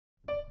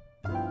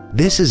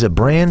This is a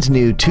brand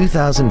new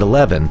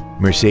 2011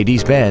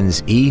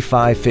 Mercedes-Benz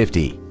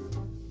E550.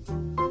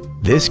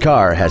 This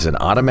car has an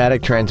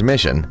automatic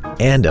transmission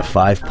and a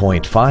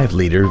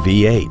 5.5-liter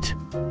V8.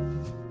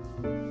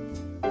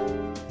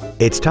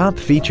 Its top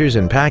features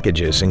and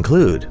packages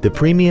include the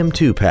Premium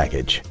 2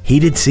 package,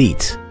 heated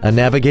seats, a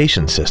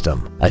navigation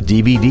system, a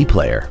DVD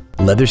player,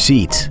 leather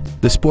seats,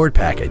 the Sport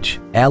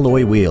package,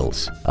 alloy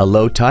wheels, a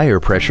low tire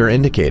pressure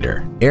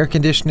indicator, air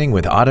conditioning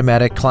with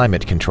automatic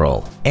climate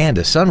control, and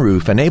a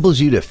sunroof enables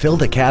you to fill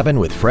the cabin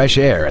with fresh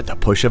air at the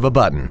push of a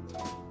button.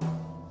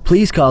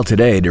 Please call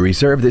today to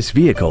reserve this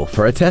vehicle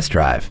for a test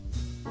drive.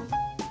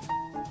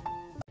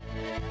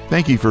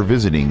 Thank you for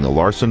visiting the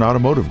Larson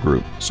Automotive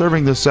Group,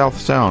 serving the South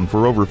Sound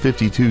for over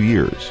 52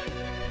 years.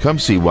 Come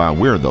see why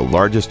we're the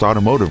largest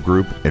automotive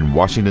group in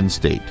Washington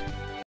State.